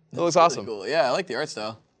 man. That looks awesome. Cool. Yeah, I like the art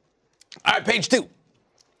style. All right, page 2.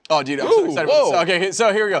 Oh, dude, I'm so Ooh, excited whoa. about this. Okay,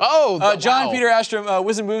 so here we go. Oh, John wow. Peter Astrom,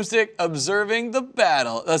 Wiz and Boomstick, observing the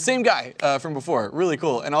battle. Same guy from before. Really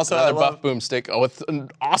cool. And also, I Another love, buff Boomstick with an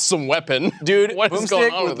awesome weapon. dude, what is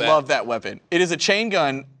going Boomstick on would with that? love that weapon. It is a chain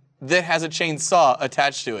gun that has a chainsaw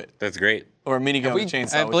attached to it. that's great. Or a minigun we- with a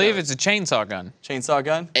chainsaw. I believe whichever. it's a chainsaw gun. Chainsaw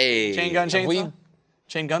gun? Hey. Chain gun, chainsaw? we-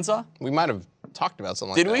 Chain gun saw? We might have talked about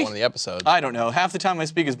something like Did that we? in one of the episodes. I don't know. Half the time I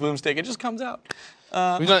speak as Boomstick, it just comes out.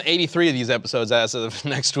 We've done 83 of these episodes as of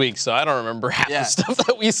next week, so I don't remember half Yeah. the stuff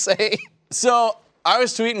that we say. So I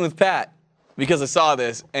was tweeting with Pat because I saw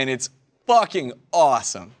this, and it's fucking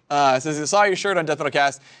awesome. It says, I saw your shirt on Death Metal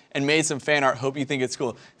Cast and made some fan art. Hope you think it's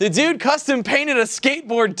cool. The dude custom painted a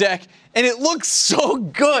skateboard deck, and it looks so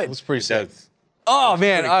good. It's pretty sick. That's Oh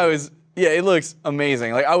man, it looks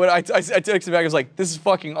amazing. Like I texted back, I was like, this is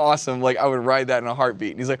fucking awesome. Like I would ride that in a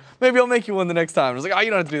heartbeat. And he's like, maybe I'll make you one the next time. I was like, oh, you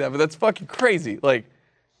don't have to do that, but that's fucking crazy. Like,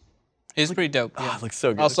 It's pretty dope. Yeah. it looks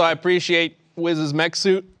so good. Also, I appreciate Wiz's mech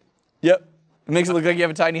suit. Yep. It makes it look like you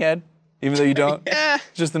have a tiny head, even though you don't. Yeah.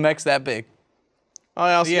 Just the mech's that big.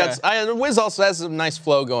 I also Yeah. Wiz also has some nice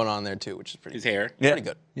flow going on there too, which is pretty his hair. Yeah. pretty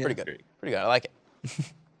good. Pretty good. Pretty good. I like it.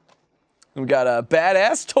 We got a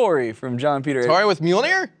badass Tori from John Peter. Tori with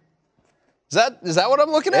Mjolnir? Is that what I'm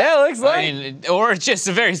looking at? Yeah, it looks like. I mean, or just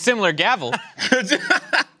a very similar gavel.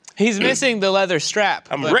 He's missing the leather strap.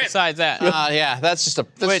 I'm but ripped. besides that. Yeah, that's just a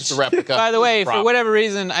replica. By the way, for prop. whatever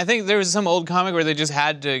reason, I think there was some old comic where they just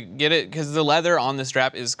had to get it because the leather on the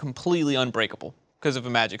strap is completely unbreakable because of a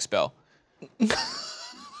magic spell.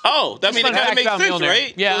 Oh, that mean it Fun kind of fact makes about sense, Mjolnir.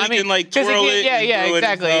 right? Yeah, So I you mean, can like 'cause twirl it. yeah, and yeah, do it and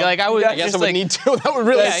exactly. stuff. Like I was I guess just I would like, need to. That would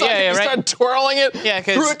really Yeah, suck yeah, if you right. started twirling it, Yeah,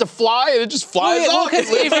 'cause- threw it to fly, and it just flies well, off. because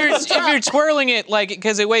if you're twirling it like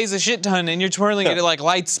because it weighs a shit ton and you're twirling it at like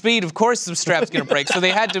light speed, of course the strap's gonna break. So they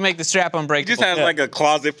had to make the strap He unbreakable. just has like a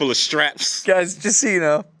closet full of straps. Guys, just so you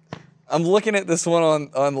know, I'm looking at this one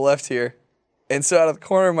on the left here, and so out of the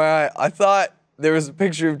corner of my eye, I thought there was a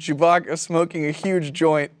picture of Chewbacca smoking a huge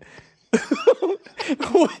joint.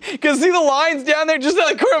 Because see the lines down there, just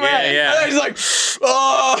out of the corner of my Yeah, eye. yeah. And then he's like,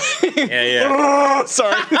 oh. Yeah, yeah.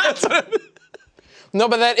 Sorry. That's what I- No,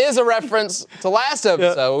 but that is a reference to last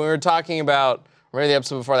episode when we were talking about, or maybe the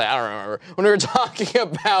episode before that, I don't remember. When we were talking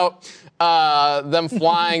about them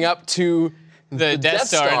flying up to the Death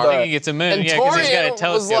Star and thinking it's a moon. And Yeah, because he's got Torian a was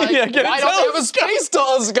telescope. like, Yeah, get a why don't they have a space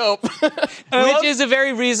telescope? Which is a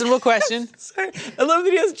very reasonable question. I love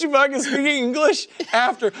that he has Chewbacca speaking English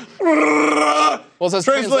after. Well, it says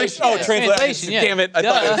translation. Oh, yeah. Translation, yeah. Damn it. I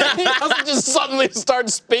thought it was- He doesn't just suddenly start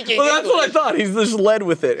speaking Well, that's what I English. thought. He's just led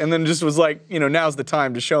with it, and then just was like, now's the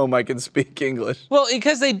time to show him I can speak English. Well,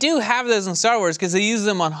 because they do have those in Star Wars, because they use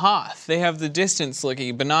them on Hoth. They have the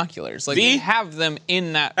distance-looking binoculars. Like they have them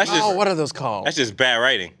in that. That's just Oh, what are those called? that's just bad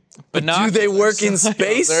writing. Do binoculars. they work in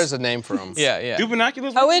space? There's a name for them. Yeah, yeah. Do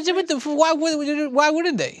binoculars? Oh, Work? why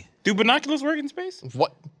wouldn't they? Do binoculars work in space?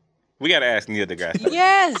 What? We gotta ask Neil deGrasse.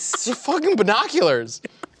 Yes. They're fucking binoculars.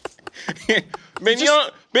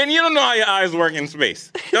 Ben, you don't know how your eyes work in space.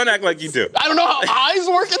 Don't act like you do. I don't know how eyes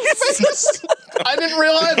work in space. I didn't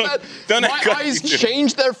realize that Don't my act like eyes you do.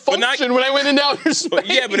 changed their function when I went into outer space.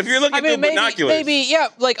 Yeah, but if you're looking through binoculars, maybe, yeah.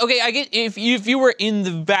 Like, okay, I get if you were in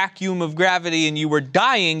the vacuum of gravity and you were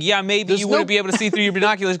dying, yeah, maybe There's you no- wouldn't be able to see through your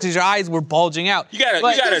binoculars because your eyes were bulging out. you got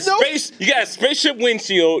But- a spaceship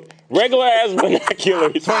windshield, regular ass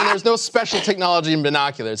binoculars. Brian, there's no special technology in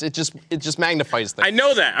binoculars. It just magnifies things. I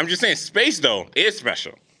know that. I'm just saying space though is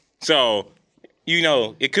special. So,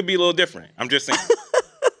 it could be a little different. I'm just saying.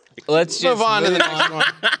 Let's just Move on to the next one.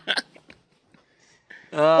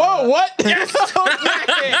 Whoa, what? Yes!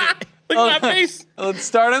 Look at my face. Let's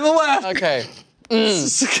start on the left. Okay.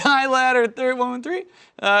 Skyladder 313.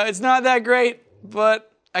 It's not that great,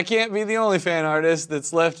 but I can't be the only fan artist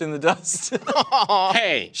that's left in the dust.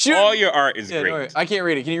 Hey, Shoot. all your art is Yeah, great. don't worry. I can't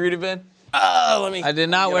read it. Can you read it, Ben? I did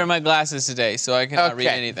not wear my glasses today, so I cannot read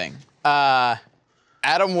Okay. anything.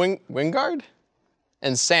 Adam Wingard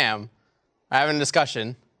and Sam are having a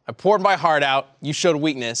discussion. I poured my heart out. You showed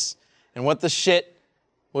weakness. And what the shit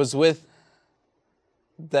was with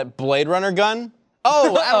that Blade Runner gun?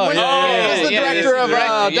 Oh, Adam Wingard. He's the director of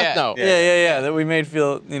yeah. Death Note. Yeah. That we made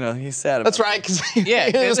feel, he's sad about. That's right. Cause Yeah,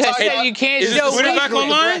 he was talking about you can't Is show this Twitter back weakness.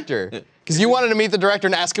 online? director. Because you wanted to meet the director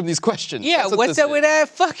and ask him these questions. Yeah, That's what what's this up is. with that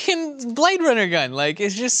fucking Blade Runner gun? Like,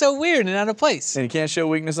 it's just so weird and out of place. And you can't show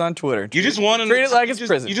weakness on Twitter. You just want them Treat it like you it's just-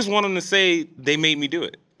 prison. You just want them to say they made me do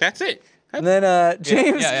it. That's it. And then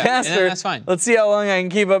James yeah, Castor. that's fine. Let's see how long I can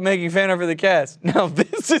keep up making fan art for the cast. Now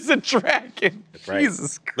this is a dragon. Right.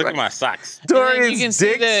 Jesus Christ. Look at my socks. And then Dorian's you can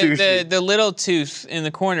see dick sushi. the little tooth in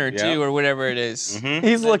the corner Yeah. too, or whatever it is.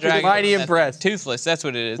 He's looking Dragon, mighty that's impressed. Toothless, that's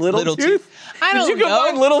what it is. Little tooth? I don't Did you know.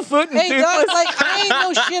 combine Littlefoot and Hey, Toothless? dog, like I ain't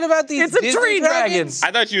know shit about these. It's a Disney tree dragon. dragons.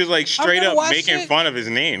 I thought you was like straight gonna up watch making it. fun of his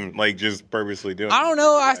name, like just purposely doing it. I don't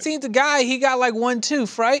know. I seen the guy. He got like one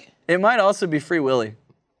tooth, right? It might also be Free Willy,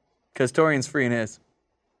 because Torian's free in his.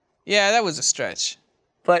 Yeah, that was a stretch.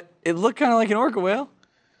 But it looked kind of like an orca whale.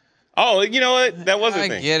 Oh, you know what? That was a I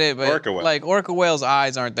thing. get it, but Orca whale. like orca whale's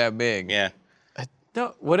eyes aren't that big. Yeah.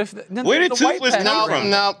 No, what if? No, Where did the white Toothless patch- come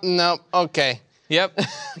No, from? no. Okay. Yep.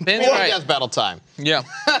 Ben's More right. death battle time. Yeah.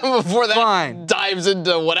 Before that Fine. dives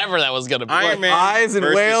into whatever that was gonna be. Iron Man Eyes and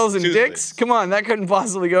versus whales and Toothless. dicks? Come on, that couldn't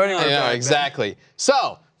possibly go anywhere. Yeah, back then. exactly.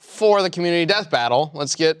 So for the community death battle,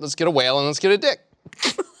 let's get a whale and let's get a dick.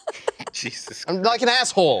 Jesus. I'm like an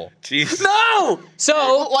asshole. Jesus. No!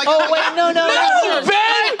 So, Like- wait, no.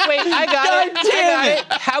 Ben! Wait, I got it. God damn I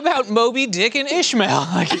got it. How about Moby Dick and Ishmael?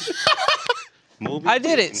 Like, Moby I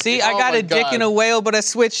did it. See, I Oh got my a dick God. and a whale, but I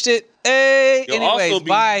switched it. Hey, You'll anyways, also be,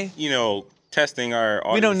 bye. testing our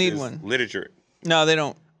We don't need audience's one. literature. No, they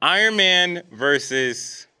don't. Iron Man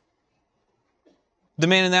versus The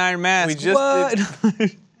Man in the Iron Mask. We just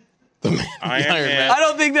what? Iron Iron Man. I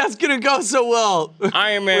don't think that's gonna go so well.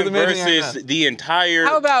 Iron With Man the Man in the Iron versus Man. the entire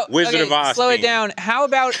How about Wizard okay, of Oz. slow it team. down. How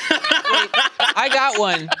about wait, I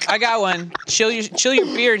got one. Chill your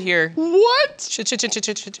beard here. What? Chill.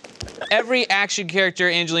 Every action character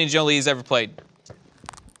Angelina Jolie has ever played.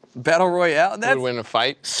 Battle Royale? Would That's win a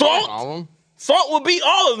fight. Salt? All of them. Salt will beat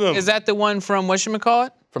all of them. Is that the one from whatchamacallit?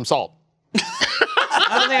 From Salt.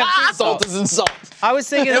 I don't think I've seen Salt Salt. is in Salt. I was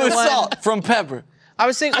thinking it of was the one. salt from pepper. I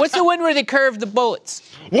was thinking, what's the one where they curve the bullets?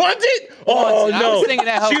 Was it? Oh I no. was thinking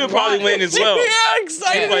that She helped would a probably lot. win as well. Yeah,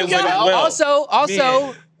 excited. She as probably win hell. as well.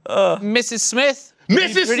 Also, Mrs. Smith.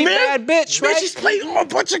 Mrs. Pretty Smith? bad bitch, right? She's played a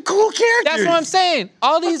bunch of cool characters. That's what I'm saying.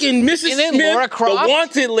 All these Fucking Mrs. and then Smith, Laura Croft. the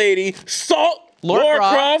wanted lady, Salt, Laura Laura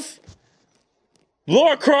Croft.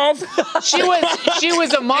 Laura Croft. She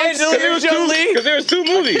was a monster. Angelina Jolie. Because there was two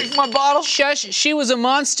movies. My bottle. Shush. She was a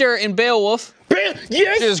monster in Beowulf. Bam,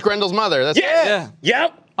 yes. She was Grendel's mother. That's Yes.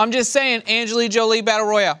 Yep. I'm just saying, Angelina Jolie Battle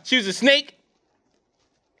Royale. She was a snake.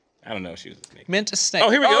 I don't know if she was a snake. Meant to snake. Oh,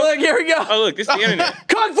 here we go. Oh, look, here we go. Oh, look, this is the internet.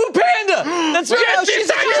 Kung Fu Panda. That's right. Yes, she's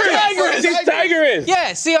she's Tigress. She's Tigress.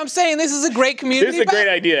 Yeah, see, I'm saying this is a great community. This is a great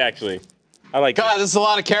idea, actually. I like God, this is a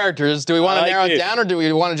lot of characters. Do we want I to like narrow this. it down or do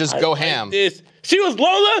we want to just go ham? this. She was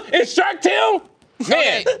Lola in Shark Tale. Man,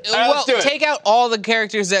 Okay, let's well, do it. take out all the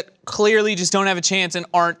characters that clearly just don't have a chance and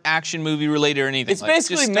aren't action movie related or anything. It's Like,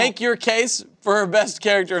 basically just make your case for her best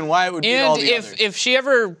character and why it would beat all And the others. if she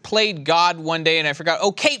ever played God one day and I forgot,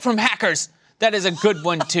 oh, Kate from Hackers, that is a good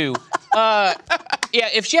one too. Yeah,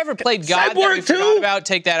 if she ever played God that we Cyborg forgot too? about,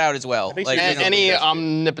 take that out as well. think Like, she you did. know, Any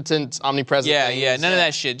omnipotent, omnipresent. yeah, things. none of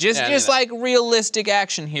that shit. Just Yeah, any of that. like realistic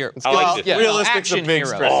action here. I like this. realistic's a action big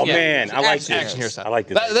heroes. stretch. Oh Yeah. man, I like Action this. Action hero stuff. I like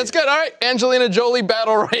this. That's good. All right, Angelina Jolie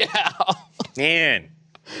Battle Royale. Man,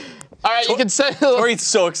 All right, you can send. Tori's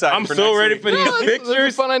so excited. I'm for so next ready week. for these This is a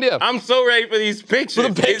pictures. fun idea. I'm so ready for these pictures.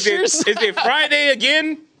 For the pictures? Is it Friday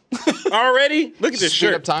again? Already? Look at this Speed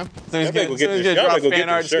shirt. up time. Someone's Y'all better go get someone's this- gonna y'all drop better go get fan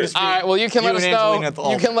art. this It's gonna shirt. be All right. Well, you can let us and Angelina at the know.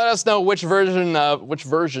 You altar. can let us know which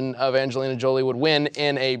version of Angelina Jolie would win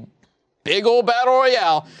in a big old battle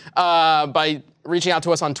royale by reaching out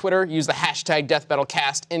to us on Twitter. Use the hashtag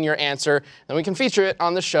DeathBattleCast in your answer, and we can feature it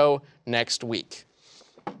on the show next week.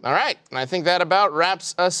 All right, and I think that about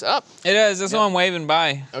wraps us up. It is. That's why I'm waving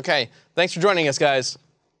by. Okay, thanks for joining us, guys.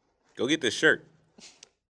 Go get this shirt.